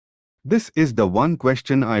This is the one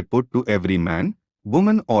question I put to every man,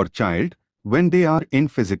 woman or child, when they are in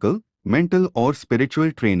physical, mental or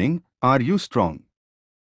spiritual training. Are you strong?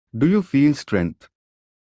 Do you feel strength?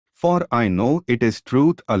 For I know it is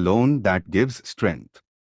truth alone that gives strength.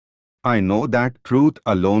 I know that truth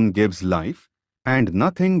alone gives life, and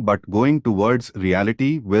nothing but going towards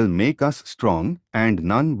reality will make us strong, and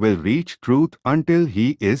none will reach truth until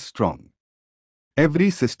he is strong. Every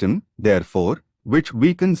system, therefore, which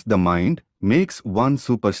weakens the mind, makes one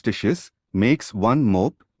superstitious, makes one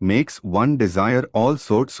mope, makes one desire all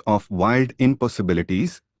sorts of wild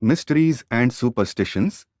impossibilities, mysteries and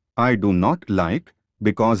superstitions, I do not like,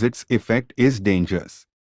 because its effect is dangerous.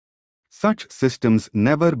 Such systems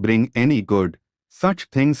never bring any good. Such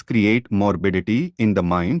things create morbidity in the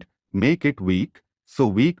mind, make it weak, so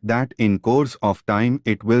weak that in course of time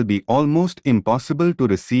it will be almost impossible to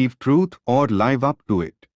receive truth or live up to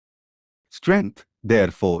it. Strength,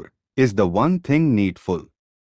 therefore, is the one thing needful.